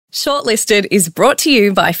Shortlisted is brought to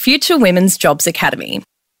you by Future Women's Jobs Academy.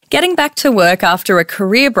 Getting back to work after a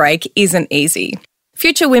career break isn't easy.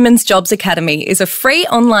 Future Women's Jobs Academy is a free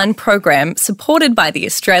online program supported by the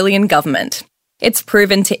Australian Government. It's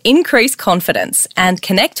proven to increase confidence and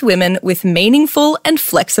connect women with meaningful and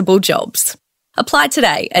flexible jobs. Apply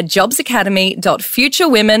today at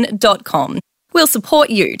jobsacademy.futurewomen.com. We'll support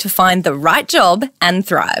you to find the right job and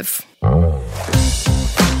thrive.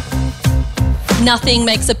 Nothing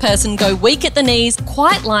makes a person go weak at the knees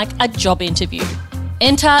quite like a job interview.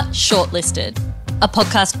 Enter Shortlisted, a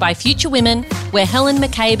podcast by Future Women where Helen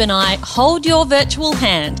McCabe and I hold your virtual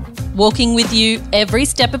hand, walking with you every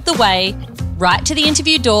step of the way, right to the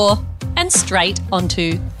interview door and straight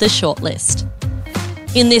onto the shortlist.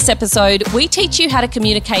 In this episode, we teach you how to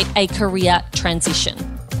communicate a career transition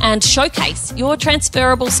and showcase your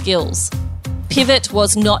transferable skills. Pivot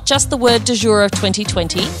was not just the word du jour of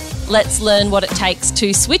 2020. Let's learn what it takes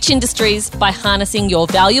to switch industries by harnessing your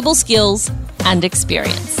valuable skills and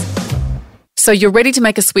experience. So you're ready to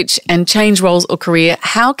make a switch and change roles or career.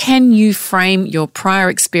 How can you frame your prior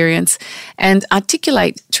experience and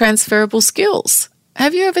articulate transferable skills?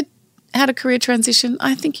 Have you ever had a career transition?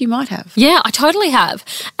 I think you might have. Yeah, I totally have.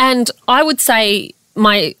 And I would say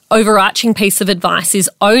my overarching piece of advice is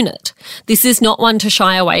own it. This is not one to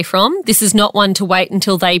shy away from. This is not one to wait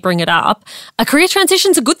until they bring it up. A career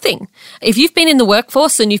transition's a good thing. If you've been in the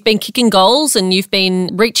workforce and you've been kicking goals and you've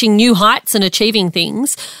been reaching new heights and achieving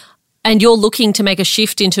things, and you're looking to make a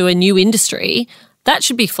shift into a new industry, that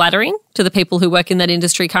should be flattering to the people who work in that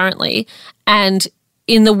industry currently. And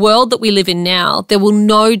in the world that we live in now, there will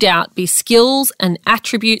no doubt be skills and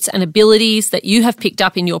attributes and abilities that you have picked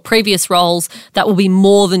up in your previous roles that will be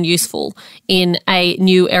more than useful in a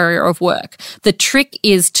new area of work. The trick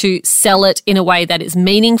is to sell it in a way that is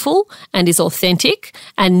meaningful and is authentic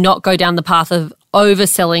and not go down the path of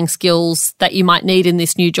overselling skills that you might need in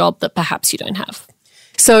this new job that perhaps you don't have.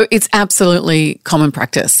 So it's absolutely common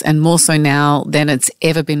practice and more so now than it's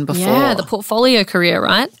ever been before. Yeah, the portfolio career,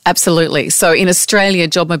 right? Absolutely. So in Australia,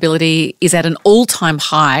 job mobility is at an all-time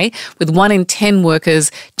high with 1 in 10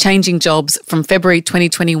 workers changing jobs from February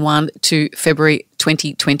 2021 to February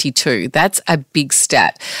 2022. That's a big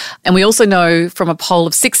stat. And we also know from a poll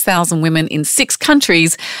of 6,000 women in 6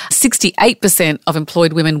 countries, 68% of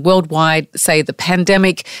employed women worldwide say the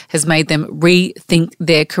pandemic has made them rethink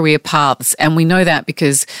their career paths. And we know that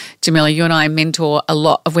because, Jamila, you and I mentor a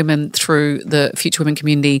lot of women through the Future Women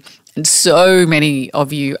community, and so many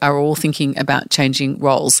of you are all thinking about changing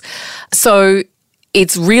roles. So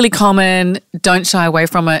it's really common. Don't shy away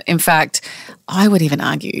from it. In fact, I would even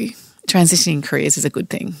argue transitioning careers is a good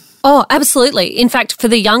thing. Oh, absolutely. In fact, for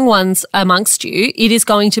the young ones amongst you, it is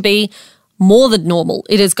going to be more than normal.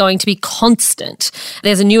 It is going to be constant.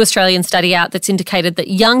 There's a new Australian study out that's indicated that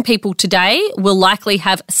young people today will likely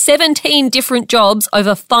have 17 different jobs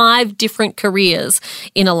over 5 different careers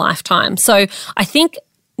in a lifetime. So I think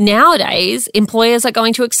nowadays, employers are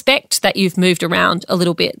going to expect that you've moved around a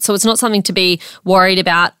little bit. So it's not something to be worried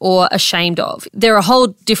about or ashamed of. There are a whole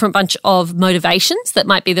different bunch of motivations that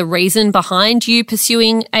might be the reason behind you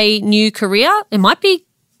pursuing a new career. It might be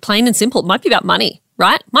plain and simple. It might be about money,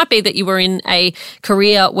 right? Might be that you were in a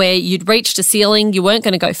career where you'd reached a ceiling, you weren't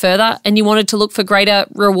going to go further, and you wanted to look for greater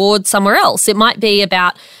reward somewhere else. It might be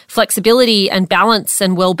about flexibility and balance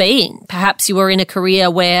and well-being. Perhaps you were in a career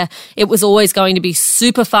where it was always going to be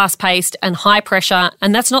super fast-paced and high pressure,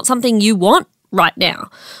 and that's not something you want right now.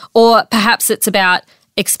 Or perhaps it's about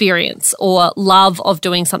experience or love of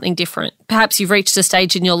doing something different. Perhaps you've reached a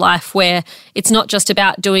stage in your life where it's not just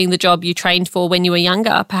about doing the job you trained for when you were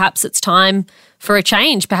younger. Perhaps it's time for a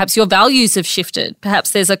change. Perhaps your values have shifted.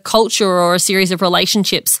 Perhaps there's a culture or a series of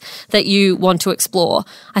relationships that you want to explore.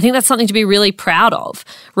 I think that's something to be really proud of.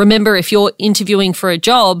 Remember, if you're interviewing for a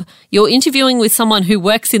job, you're interviewing with someone who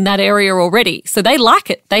works in that area already. So they like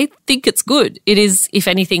it. They think it's good. It is, if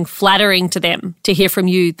anything, flattering to them to hear from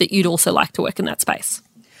you that you'd also like to work in that space.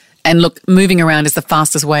 And look, moving around is the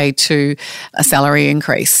fastest way to a salary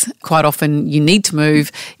increase. Quite often you need to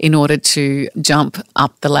move in order to jump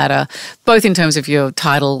up the ladder, both in terms of your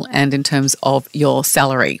title and in terms of your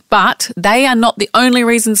salary. But they are not the only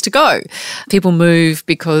reasons to go. People move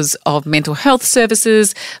because of mental health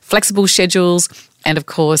services, flexible schedules, and of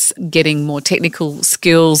course, getting more technical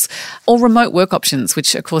skills or remote work options,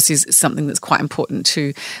 which of course is something that's quite important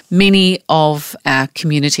to many of our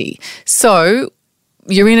community. So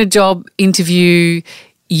you're in a job interview,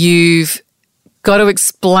 you've got to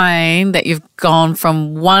explain that you've gone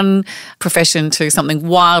from one profession to something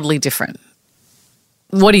wildly different.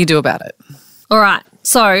 What do you do about it? All right.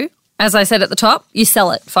 So As I said at the top, you sell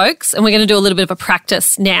it, folks. And we're going to do a little bit of a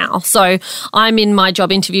practice now. So I'm in my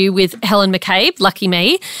job interview with Helen McCabe, lucky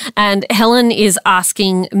me, and Helen is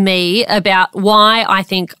asking me about why I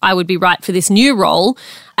think I would be right for this new role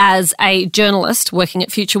as a journalist working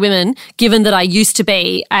at Future Women, given that I used to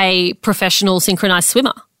be a professional synchronised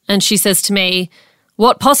swimmer. And she says to me,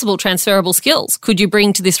 what possible transferable skills could you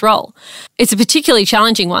bring to this role? It's a particularly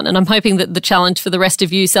challenging one, and I'm hoping that the challenge for the rest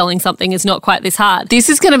of you selling something is not quite this hard. This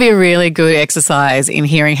is going to be a really good exercise in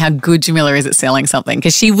hearing how good Jamila is at selling something,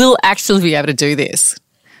 because she will actually be able to do this.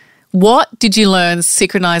 What did you learn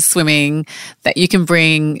synchronised swimming that you can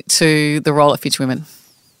bring to the role at Future Women?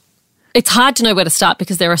 It's hard to know where to start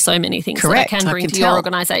because there are so many things that I can bring to your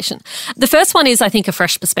organisation. The first one is, I think, a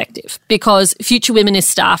fresh perspective, because Future Women is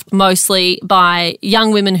staffed mostly by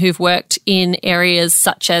young women who've worked in areas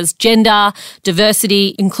such as gender,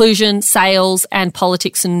 diversity, inclusion, sales, and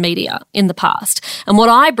politics and media in the past. And what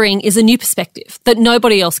I bring is a new perspective that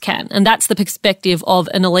nobody else can, and that's the perspective of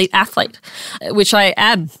an elite athlete, which I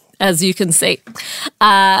am, as you can see.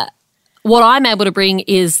 What I'm able to bring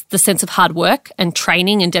is the sense of hard work and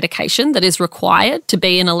training and dedication that is required to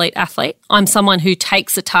be an elite athlete. I'm someone who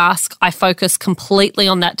takes a task, I focus completely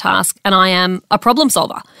on that task, and I am a problem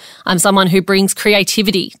solver. I'm someone who brings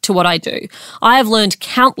creativity to what I do. I have learned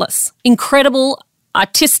countless incredible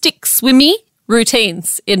artistic swimmy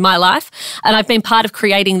routines in my life, and I've been part of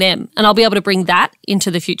creating them, and I'll be able to bring that into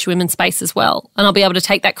the Future Women space as well, and I'll be able to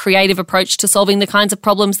take that creative approach to solving the kinds of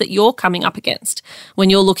problems that you're coming up against when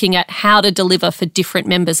you're looking at how to deliver for different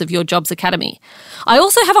members of your Jobs Academy. I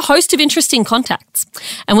also have a host of interesting contacts,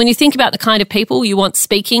 and when you think about the kind of people you want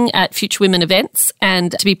speaking at Future Women events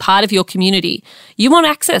and to be part of your community, you want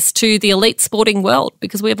access to the elite sporting world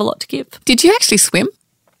because we have a lot to give. Did you actually swim?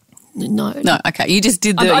 No. No, okay. You just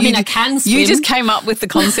did the... I can swim. You just came up with the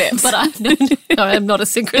concept. But I'm not a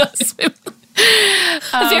synchronised swimmer.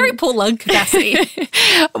 A very poor lung capacity.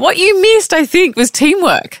 What you missed, I think, was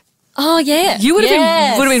teamwork. Oh, yeah. You would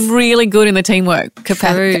have been really good in the teamwork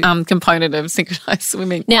component of synchronised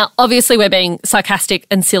swimming. Now, obviously, we're being sarcastic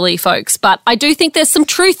and silly, folks, but I do think there's some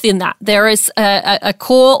truth in that. There is a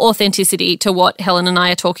core authenticity to what Helen and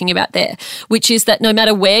I are talking about there, which is that no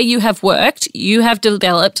matter where you have worked, you have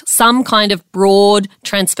developed some kind of broad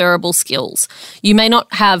transferable skills. You may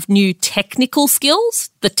not have new technical skills.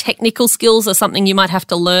 The technical skills are something you might have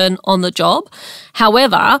to learn on the job.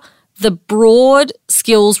 However, the broad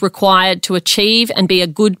skills required to achieve and be a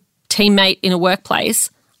good teammate in a workplace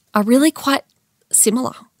are really quite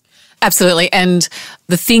similar. Absolutely. And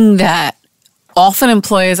the thing that often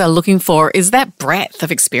employers are looking for is that breadth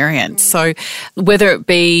of experience. So whether it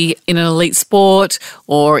be in an elite sport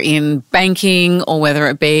or in banking or whether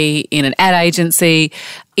it be in an ad agency,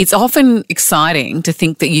 it's often exciting to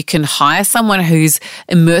think that you can hire someone who's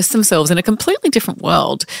immersed themselves in a completely different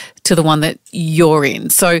world to the one that you're in.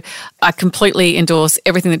 So I completely endorse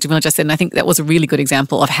everything that Jamila just said, and I think that was a really good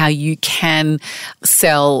example of how you can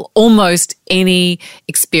sell almost any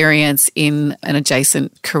experience in an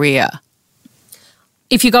adjacent career.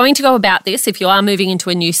 If you're going to go about this, if you are moving into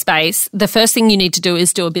a new space, the first thing you need to do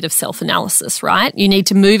is do a bit of self-analysis, right? You need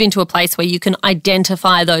to move into a place where you can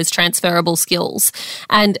identify those transferable skills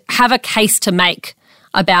and have a case to make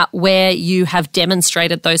about where you have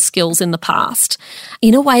demonstrated those skills in the past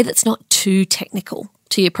in a way that's not too technical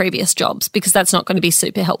to your previous jobs, because that's not going to be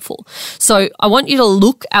super helpful. So I want you to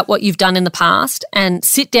look at what you've done in the past and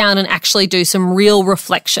sit down and actually do some real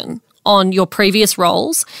reflection on your previous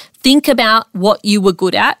roles. Think about what you were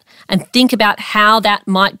good at and think about how that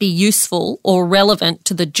might be useful or relevant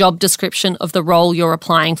to the job description of the role you're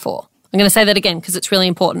applying for. I'm going to say that again because it's really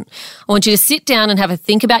important. I want you to sit down and have a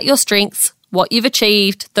think about your strengths, what you've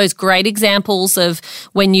achieved, those great examples of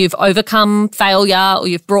when you've overcome failure or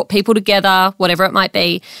you've brought people together, whatever it might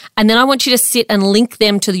be. And then I want you to sit and link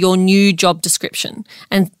them to your new job description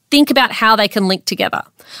and think about how they can link together.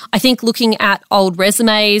 I think looking at old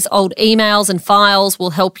resumes, old emails and files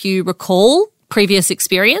will help you recall previous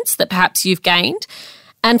experience that perhaps you've gained.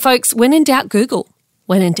 And folks, when in doubt, Google.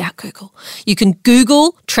 When in doubt, Google. You can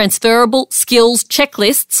Google transferable skills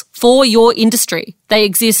checklists for your industry. They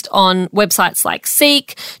exist on websites like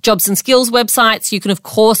Seek, Jobs and Skills websites. You can, of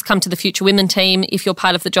course, come to the Future Women team if you're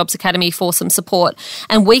part of the Jobs Academy for some support.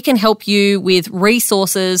 And we can help you with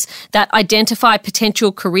resources that identify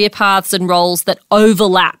potential career paths and roles that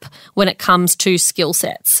overlap when it comes to skill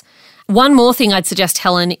sets. One more thing I'd suggest,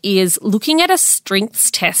 Helen, is looking at a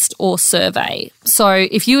strengths test or survey. So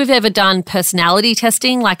if you have ever done personality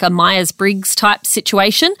testing, like a Myers-Briggs type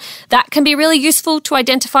situation, that can be really useful to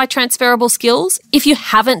identify transferable skills. If you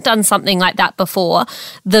haven't done something like that before,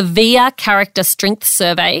 the VIA Character Strengths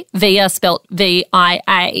Survey, VIA spelt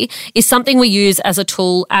V-I-A, is something we use as a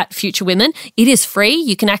tool at Future Women. It is free.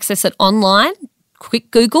 You can access it online.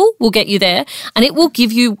 Quick Google will get you there, and it will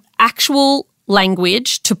give you actual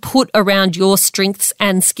language to put around your strengths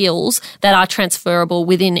and skills that are transferable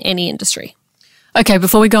within any industry. Okay,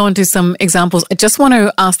 before we go on to some examples, I just want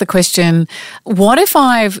to ask the question, what if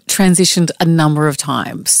I've transitioned a number of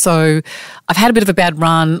times? So I've had a bit of a bad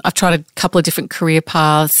run. I've tried a couple of different career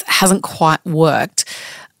paths, hasn't quite worked.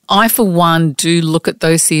 I, for one, do look at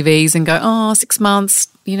those CVs and go, 6 months,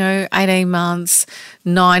 18 months,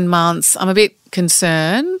 9 months. I'm a bit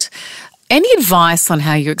concerned. Any advice on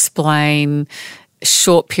how you explain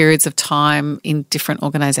short periods of time in different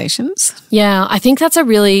organisations? Yeah, I think that's a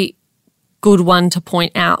really good one to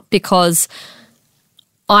point out, because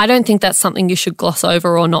I don't think that's something you should gloss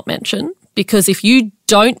over or not mention, because if you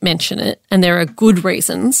don't mention it and there are good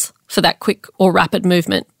reasons for that quick or rapid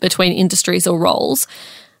movement between industries or roles,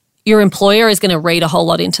 your employer is going to read a whole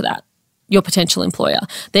lot into that. Your potential employer.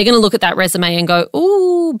 They're going to look at that resume and go,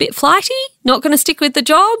 ooh, bit flighty, not going to stick with the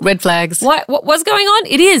job. Red flags. What's going on?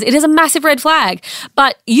 It is a massive red flag.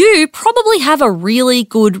 But you probably have a really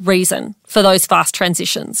good reason for those fast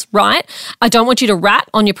transitions, right? I don't want you to rat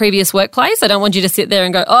on your previous workplace. I don't want you to sit there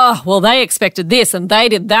and go, oh, well, they expected this and they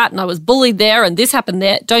did that and I was bullied there and this happened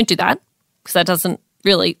there. Don't do that, because that doesn't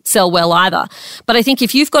really sell well either. But I think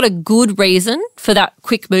if you've got a good reason for that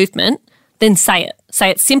quick movement, then say it. Say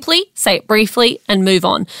it simply, say it briefly, and move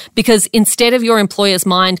on. Because instead of your employer's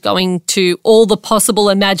mind going to all the possible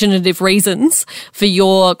imaginative reasons for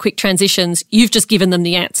your quick transitions, you've just given them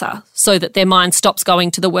the answer so that their mind stops going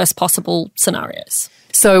to the worst possible scenarios.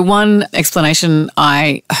 So one explanation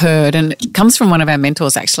I heard, and it comes from one of our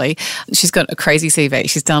mentors actually, she's got a crazy CV.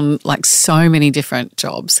 She's done like so many different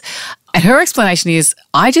jobs. And her explanation is,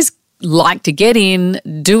 I just like to get in,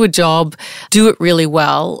 do a job, do it really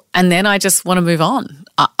well, and then I just want to move on.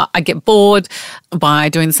 I get bored by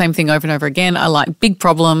doing the same thing over and over again. I like big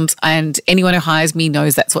problems, and anyone who hires me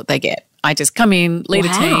knows that's what they get. I just come in, lead a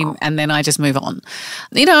team, and then I just move on.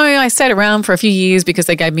 I stayed around for a few years because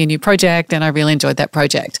they gave me a new project and I really enjoyed that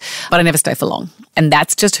project, but I never stay for long. And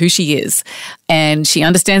that's just who she is. And she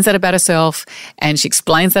understands that about herself and she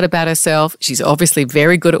explains that about herself. She's obviously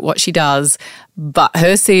very good at what she does, but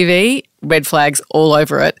her CV, red flags all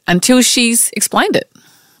over it until she's explained it.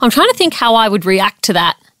 I'm trying to think how I would react to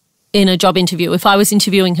that in a job interview if I was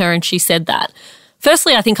interviewing her and she said that.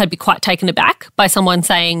 Firstly, I think I'd be quite taken aback by someone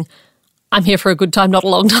saying, I'm here for a good time, not a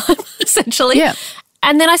long time, essentially. Yeah.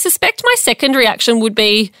 And then I suspect my second reaction would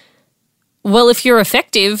be, well, if you're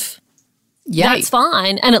effective, that's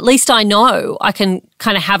fine. And at least I know I can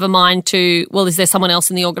kind of have a mind to, well, is there someone else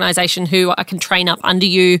in the organisation who I can train up under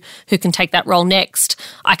you who can take that role next?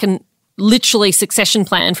 I can literally succession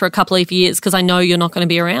plan for a couple of years because I know you're not going to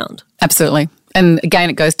be around. Absolutely. And again,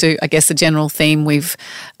 it goes to, I guess, the general theme we've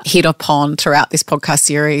hit upon throughout this podcast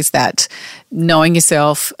series, that knowing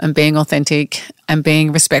yourself and being authentic and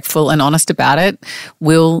being respectful and honest about it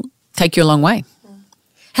will take you a long way.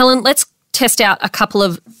 Helen, let's test out a couple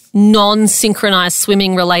of non-synchronized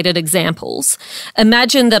swimming related examples.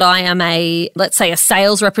 Imagine that I am let's say a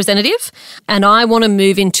sales representative, and I want to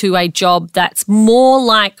move into a job that's more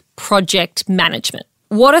like project management.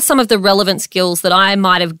 What are some of the relevant skills that I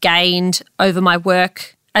might have gained over my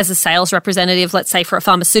work as a sales representative, let's say for a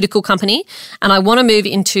pharmaceutical company, and I want to move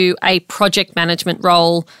into a project management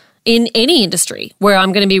role in any industry where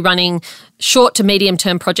I'm going to be running short to medium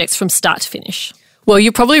term projects from start to finish? Well,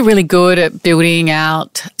 you're probably really good at building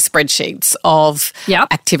out spreadsheets of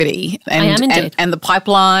activity. I am indeed. And the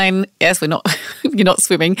pipeline, yes, you're not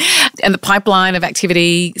swimming, and the pipeline of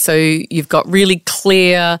activity. So you've got really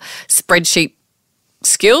clear spreadsheet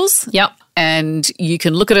skills. Yep. And you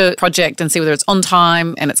can look at a project and see whether it's on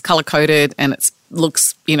time and it's color-coded and it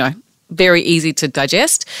looks, very easy to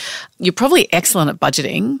digest. You're probably excellent at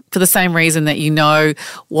budgeting for the same reason that you know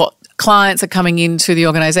what clients are coming into the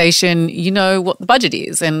organisation, you know what the budget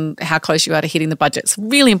is and how close you are to hitting the budget. It's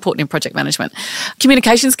really important in project management.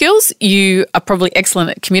 Communication skills, you are probably excellent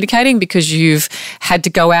at communicating because you've had to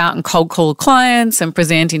go out and cold call clients and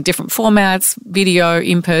present in different formats, video,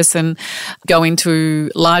 in person, go into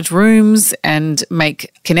large rooms and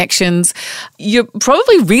make connections. You're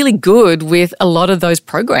probably really good with a lot of those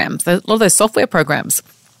programs, a lot of those software programs.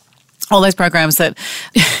 All those programs that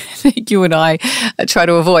you and I try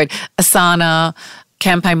to avoid. Asana,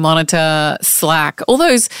 Campaign Monitor, Slack, all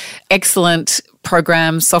those excellent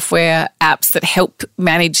programs, software, apps that help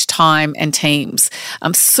manage time and teams.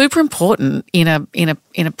 Super important in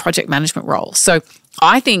a project management role. So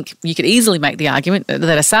I think you could easily make the argument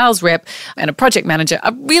that a sales rep and a project manager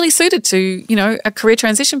are really suited to, a career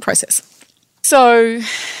transition process. So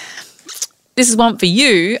this is one for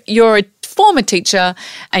you. You're a former teacher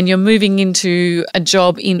and you're moving into a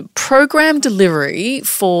job in program delivery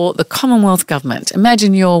for the Commonwealth Government.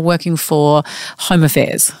 Imagine you're working for Home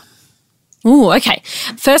Affairs. Ooh, okay.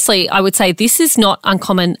 Firstly, I would say this is not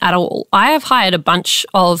uncommon at all. I have hired a bunch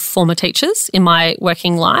of former teachers in my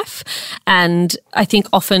working life, and I think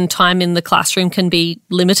often time in the classroom can be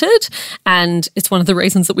limited, and it's one of the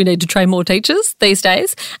reasons that we need to train more teachers these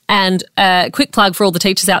days. And a quick plug for all the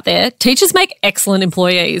teachers out there, teachers make excellent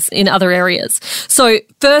employees in other areas. So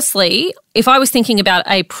firstly, if I was thinking about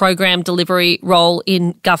a program delivery role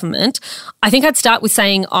in government, I think I'd start with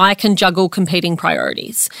saying I can juggle competing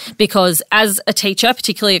priorities, because as a teacher,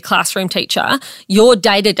 particularly a classroom teacher, your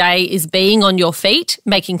day-to-day is being on your feet,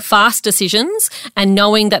 making fast decisions and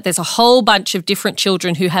knowing that there's a whole bunch of different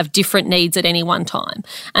children who have different needs at any one time,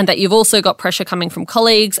 and that you've also got pressure coming from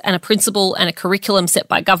colleagues and a principal and a curriculum set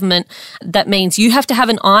by government. That means you have to have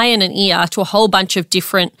an eye and an ear to a whole bunch of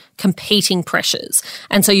different competing pressures.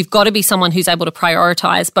 And so you've got to be someone who's able to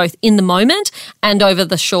prioritise both in the moment and over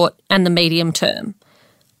the short and the medium term.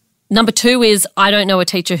 Number two is I don't know a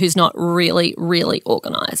teacher who's not really, really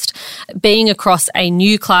organised. Being across a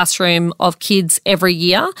new classroom of kids every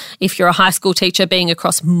year, if you're a high school teacher, being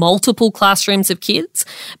across multiple classrooms of kids,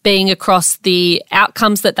 being across the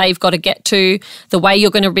outcomes that they've got to get to, the way you're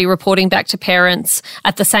going to be reporting back to parents,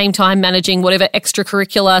 at the same time managing whatever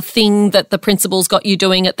extracurricular thing that the principal's got you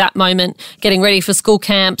doing at that moment, getting ready for school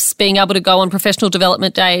camps, being able to go on professional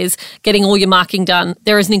development days, getting all your marking done.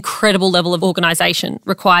 There is an incredible level of organisation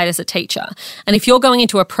required as a teacher. And if you're going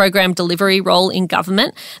into a program delivery role in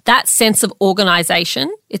government, that sense of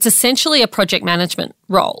organisation, it's essentially a project management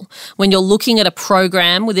role. When you're looking at a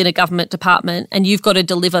program within a government department and you've got to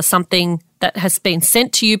deliver something that has been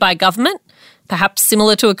sent to you by government, perhaps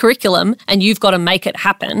similar to a curriculum, and you've got to make it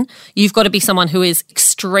happen, you've got to be someone who is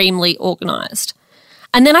extremely organised.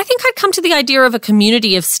 And then I think I'd come to the idea of a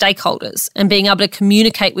community of stakeholders and being able to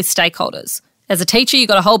communicate with stakeholders. As a teacher, you've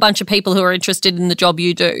got a whole bunch of people who are interested in the job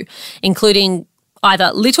you do, including either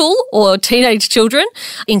little or teenage children,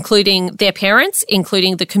 including their parents,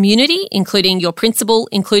 including the community, including your principal,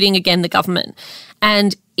 including, again, the government.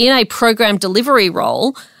 And in a program delivery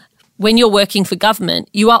role, when you're working for government,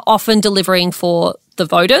 you are often delivering for the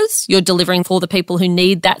voters, you're delivering for the people who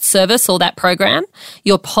need that service or that program.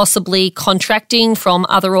 You're possibly contracting from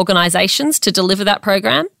other organisations to deliver that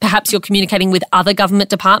program. Perhaps you're communicating with other government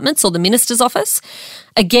departments or the minister's office.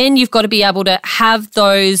 Again, you've got to be able to have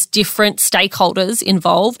those different stakeholders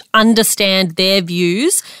involved, understand their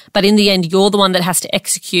views, but in the end, you're the one that has to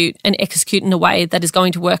execute in a way that is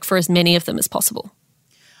going to work for as many of them as possible.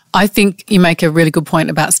 I think you make a really good point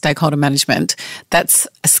about stakeholder management. That's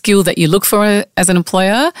a skill that you look for as an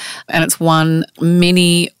employer, and it's one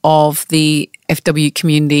many of the FW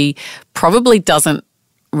community probably doesn't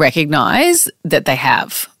recognise that they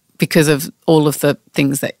have because of all of the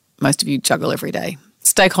things that most of you juggle every day.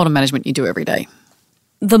 Stakeholder management you do every day.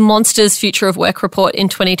 The Monsters Future of Work report in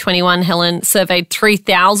 2021, Helen, surveyed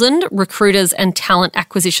 3,000 recruiters and talent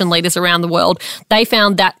acquisition leaders around the world. They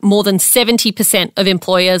found that more than 70% of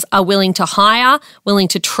employers are willing to hire, willing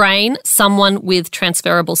to train someone with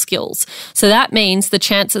transferable skills. So that means the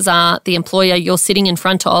chances are the employer you're sitting in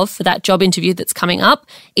front of for that job interview that's coming up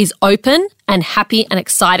is open and happy and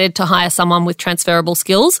excited to hire someone with transferable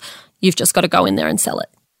skills. You've just got to go in there and sell it.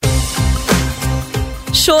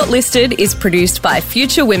 Shortlisted is produced by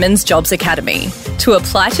Future Women's Jobs Academy. To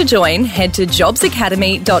apply to join, head to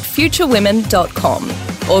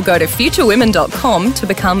jobsacademy.futurewomen.com or go to futurewomen.com to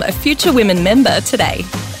become a Future Women member today.